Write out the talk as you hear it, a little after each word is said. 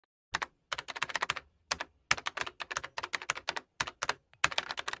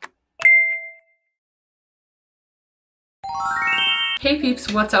Hey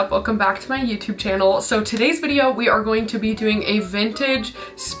peeps, what's up? Welcome back to my YouTube channel. So today's video, we are going to be doing a vintage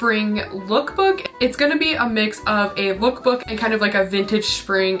spring lookbook. It's gonna be a mix of a lookbook and kind of like a vintage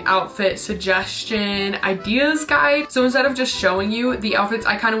spring outfit suggestion ideas guide. So instead of just showing you the outfits,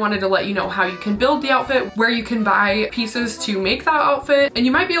 I kind of wanted to let you know how you can build the outfit, where you can buy pieces to make that outfit. And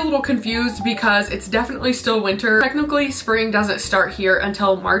you might be a little confused because it's definitely still winter. Technically, spring doesn't start here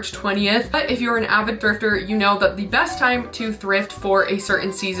until March 20th. But if you're an avid thrifter, you know that the best time to thrift for a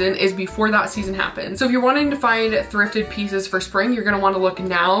certain season is before that season happens. So if you're wanting to find thrifted pieces for spring, you're gonna want to look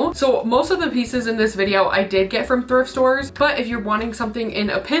now. So most of the pieces in this video I did get from thrift stores, but if you're wanting something in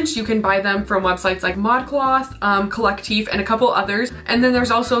a pinch, you can buy them from websites like MacLeod, Collectif, and a couple others. And then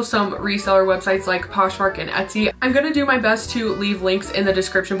there's also some reseller websites like Poshmark and Etsy. I'm gonna do my best to leave links in the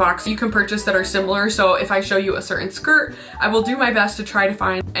description box you can purchase that are similar. So if I show you a certain skirt, I will do my best to try to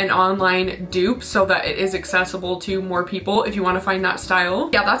find an online dupe so that it is accessible to more people if you want to find that style.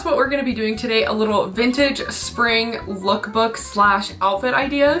 Yeah, that's what we're going to be doing today, a little vintage spring lookbook slash outfit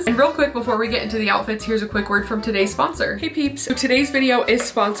ideas. And real quick before we get into the outfits, here's a quick word from today's sponsor. Hey peeps, so today's video is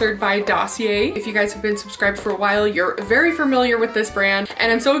sponsored by Dossier. If you guys have been subscribed for a while, you're very familiar with this brand,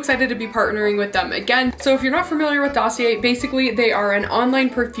 and I'm so excited to be partnering with them again. So if you're not familiar with Dossier, basically they are an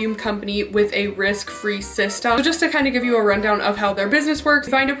online perfume company with a risk-free system. So just to kind of give you a rundown of how their business works,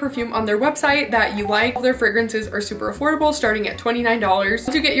 find a perfume on their website that you like. All their fragrances are super affordable, starting at $29.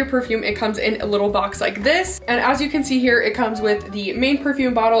 Once you get your perfume, it comes in a little box like this. And as you can see here, it comes with the main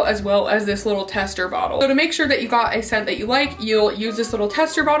perfume bottle as well as this little tester bottle. So to make sure that you got a scent that you like, you'll use this little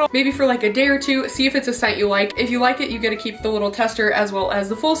tester bottle, maybe for like a day or two, see if it's a scent you like. If you like it, you get to keep the little tester as well as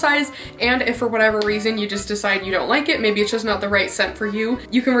the full size. And if for whatever reason you just decide you don't like it, maybe it's just not the right scent for you,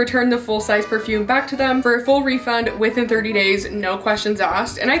 you can return the full size perfume back to them for a full refund within 30 days, no questions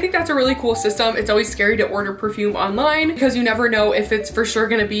asked. And I think that's a really cool system. It's always scary to order perfume online because you never know if it's for sure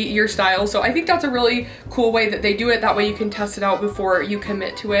gonna be your style. So I think that's a really cool way that they do it. That way you can test it out before you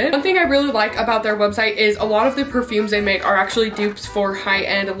commit to it. One thing I really like about their website is a lot of the perfumes they make are actually dupes for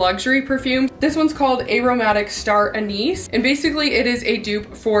high-end luxury perfumes. This one's called Aromatic Star Anise, and basically it is a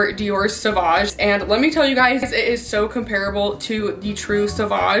dupe for Dior's Sauvage. And let me tell you guys, it is so comparable to the true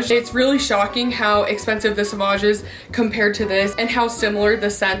Sauvage. It's really shocking how expensive the Sauvage is compared to this and how similar the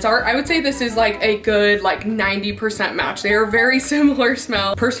scents are. I would say this is like a good 90% match. They are very similar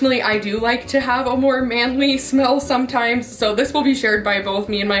smell. Personally, I do like to have a more manly smell sometimes, so this will be shared by both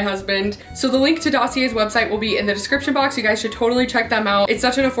me and my husband. So the link to Dossier's website will be in the description box. You guys should totally check them out. It's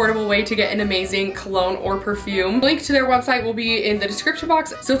such an affordable way to get an amazing cologne or perfume. The link to their website will be in the description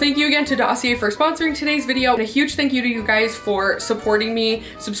box. So thank you again to Dossier for sponsoring today's video, and a huge thank you to you guys for supporting me,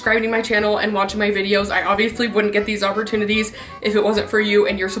 subscribing to my channel, and watching my videos. I obviously wouldn't get these opportunities if it wasn't for you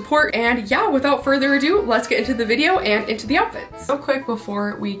and your support. And yeah, without further ado, let's get into the video and into the outfits. Real quick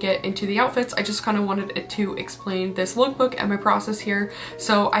before we get into the outfits, I just kind of wanted to explain this lookbook and my process here.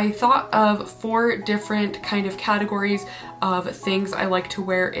 So I thought of 4 different kind of categories of things I like to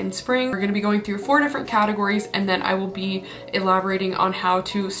wear in spring. We're going to be going through 4 different categories, and then I will be elaborating on how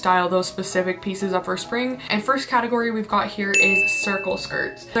to style those specific pieces up for spring. And first category we've got here is circle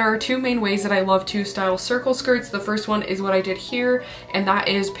skirts. There are 2 main ways that I love to style circle skirts. The first one is what I did here, and that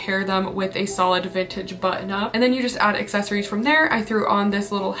is pair them with a solid vintage button up, and then you just add accessories from there. I threw on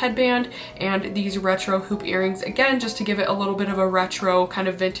this little headband and these retro hoop earrings, again just to give it a little bit of a retro kind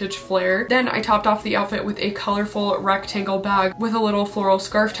of vintage flair. Then I topped off the outfit with a colorful rectangle bag with a little floral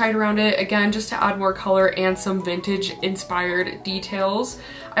scarf tied around it, again just to add more color and some vintage inspired details.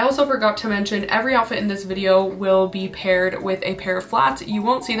 I also forgot to mention every outfit in this video will be paired with a pair of flats. You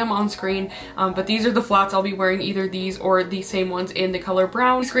won't see them on screen, but these are the flats I'll be wearing, either these or the same ones in the color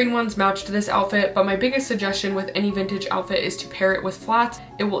brown. These green ones matched this outfit, but my biggest suggestion with any vintage outfit is to pair it with flats.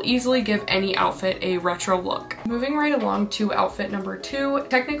 It will easily give any outfit a retro look. Moving right along to outfit number 2.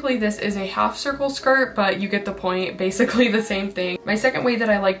 Technically this is a half circle skirt, but you get the point, basically the same thing. My second way that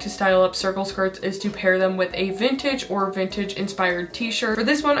I like to style up circle skirts is to pair them with a vintage or vintage inspired t-shirt. For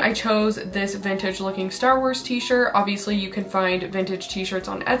this one I chose this vintage looking Star Wars t-shirt. Obviously you can find vintage t-shirts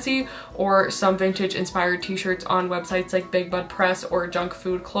on Etsy or some vintage inspired t-shirts on websites like Big Bud Press or Junk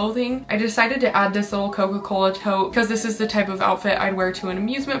Food Clothing. I decided to add this little Coca-Cola tote because this is the type of outfit I'd wear to an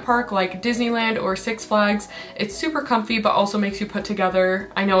amusement park like Disneyland or Six Flags. It's super comfy but also makes you put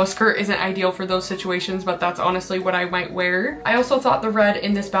together. I know a skirt isn't ideal for those situations, but that's honestly what I might wear. I also thought the red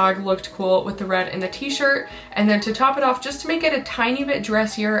in this bag looked cool with the red in the t-shirt, and then to top it off, just to make it a tiny bit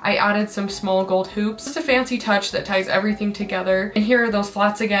dressier, I added some small gold hoops. Just a fancy touch that ties everything together. And here are those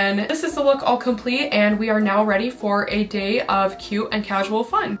flats again. This is the look all complete, and we are now ready for a day of cute and casual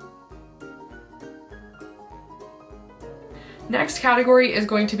fun. Next category is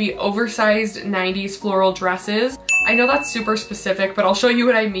going to be oversized 90s floral dresses. I know that's super specific, but I'll show you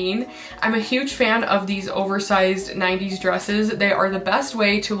what I mean. I'm a huge fan of these oversized 90s dresses. They are the best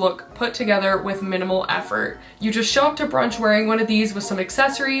way to look put together with minimal effort. You just show up to brunch wearing one of these with some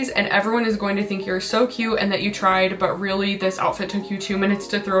accessories and everyone is going to think you're so cute and that you tried, but really this outfit took you 2 minutes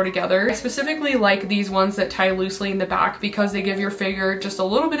to throw together. I specifically like these ones that tie loosely in the back because they give your figure just a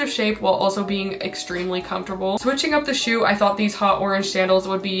little bit of shape while also being extremely comfortable. Switching up the shoe, I thought these hot orange sandals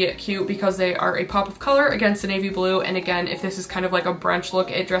would be cute because they are a pop of color against the navy blue, and again, if this is kind of like a brunch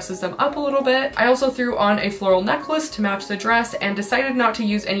look, it dresses them up a little bit. I also threw on a floral necklace to match the dress and decided not to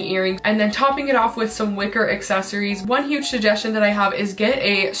use any earrings, and then topping it off with some wicker accessories. One huge suggestion that I have is get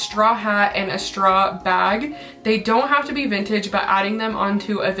a straw hat and a straw bag. They don't have to be vintage, but adding them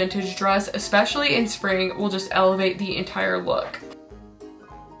onto a vintage dress, especially in spring, will just elevate the entire look.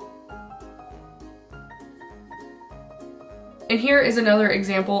 And here is another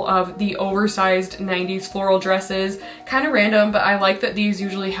example of the oversized 90s floral dresses. Kind of random, but I like that these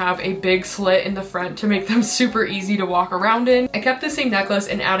usually have a big slit in the front to make them super easy to walk around in. I kept the same necklace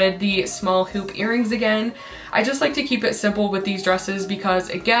and added the small hoop earrings again. I just like to keep it simple with these dresses because,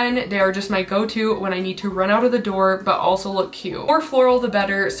 again, they are just my go-to when I need to run out of the door but also look cute. More floral the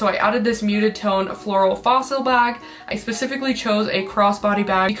better, so I added this muted tone floral fossil bag. I specifically chose a crossbody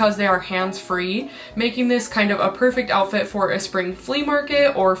bag because they are hands-free, making this kind of a perfect outfit for a spring flea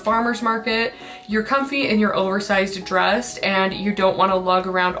market or farmer's market. You're comfy in your oversized dress and you don't want to lug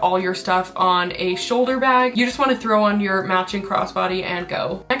around all your stuff on a shoulder bag. You just want to throw on your matching crossbody and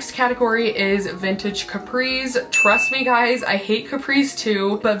go. Next category is vintage capris. Trust me guys, I hate capris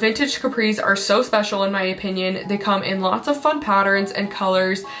too, but vintage capris are so special in my opinion. They come in lots of fun patterns and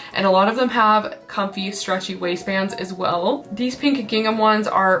colors, and a lot of them have comfy, stretchy waistbands as well. These pink gingham ones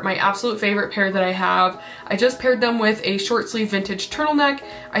are my absolute favorite pair that I have. I just paired them with a short sleeve vintage turtleneck.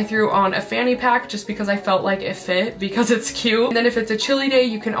 I threw on a fanny pack just because I felt like it fit because it's cute. And then if it's a chilly day,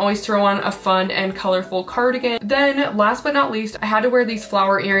 you can always throw on a fun and colorful cardigan. Then last but not least, I had to wear these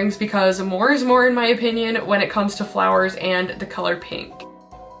flower earrings because more is more in my opinion when it comes to flowers and the color pink.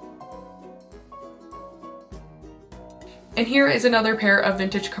 And here is another pair of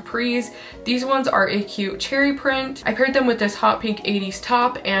vintage capris. These ones are a cute cherry print. I paired them with this hot pink 80s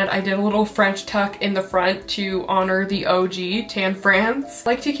top and I did a little French tuck in the front to honor the OG Tan France.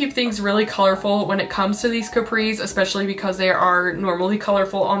 I like to keep things really colorful when it comes to these capris, especially because they are normally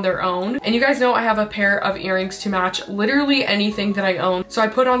colorful on their own. And you guys know I have a pair of earrings to match literally anything that I own. So I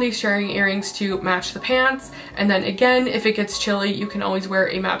put on these sharing earrings to match the pants. And then again, if it gets chilly, you can always wear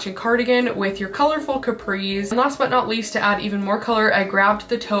a matching cardigan with your colorful capris. And last but not least, to add even more color, I grabbed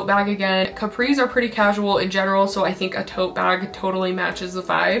the tote bag again. Capris are pretty casual in general, so I think a tote bag totally matches the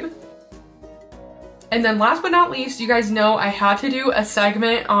vibe. And then last but not least, you guys know I had to do a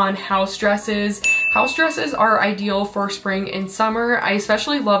segment on house dresses. House dresses are ideal for spring and summer. I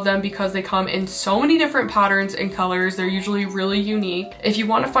especially love them because they come in so many different patterns and colors. They're usually really unique. If you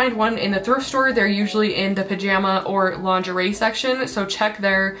want to find one in the thrift store, they're usually in the pajama or lingerie section, so check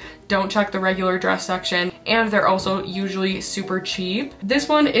there. Don't check the regular dress section, and they're also usually super cheap. This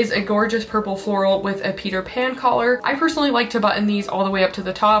one is a gorgeous purple floral with a Peter Pan collar. I personally like to button these all the way up to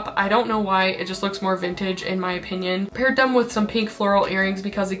the top. I don't know why, it just looks more vintage in my opinion. Paired them with some pink floral earrings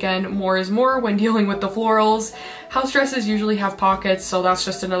because again, more is more when dealing with the florals. House dresses usually have pockets, so that's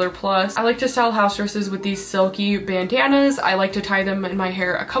just another plus. I like to style house dresses with these silky bandanas. I like to tie them in my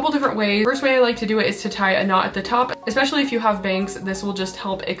hair a couple different ways. First way I like to do it is to tie a knot at the top, especially if you have bangs. This will just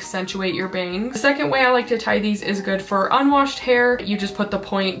help accentuate your bangs. The second way I like to tie these is good for unwashed hair. You just put the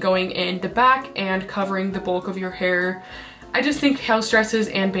point going in the back and covering the bulk of your hair. I just think house dresses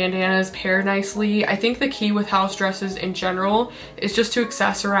and bandanas pair nicely. I think the key with house dresses in general is just to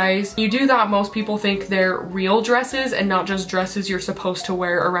accessorize. You do that, most people think they're real dresses and not just dresses you're supposed to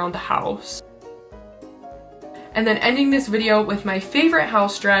wear around the house. And then ending this video with my favorite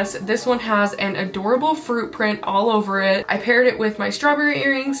house dress. This one has an adorable fruit print all over it. I paired it with my strawberry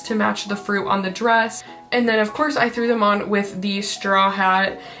earrings to match the fruit on the dress. And then of course I threw them on with the straw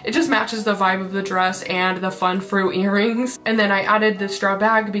hat. It just matches the vibe of the dress and the fun fruit earrings. And then I added the straw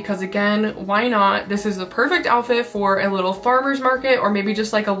bag because again, why not? This is the perfect outfit for a little farmer's market or maybe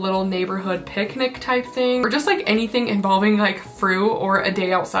just like a little neighborhood picnic type thing, or just like anything involving like fruit or a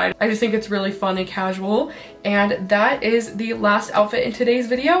day outside. I just think it's really fun and casual. And that is the last outfit in today's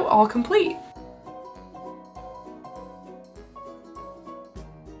video, all complete.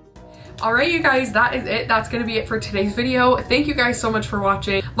 Alright you guys, that is it. That's gonna be it for today's video. Thank you guys so much for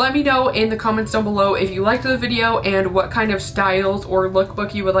watching. Let me know in the comments down below if you liked the video and what kind of styles or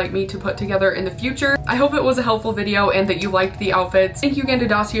lookbook you would like me to put together in the future. I hope it was a helpful video and that you liked the outfits. Thank you again to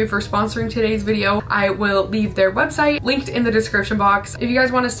Dossier for sponsoring today's video. I will leave their website linked in the description box. If you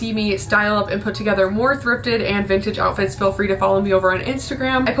guys want to see me style up and put together more thrifted and vintage outfits, feel free to follow me over on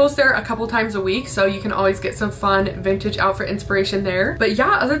Instagram. I post there a couple times a week, so you can always get some fun vintage outfit inspiration there. But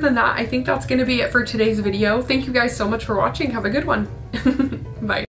yeah, other than that, I think that's gonna be it for today's video. Thank you guys so much for watching. Have a good one.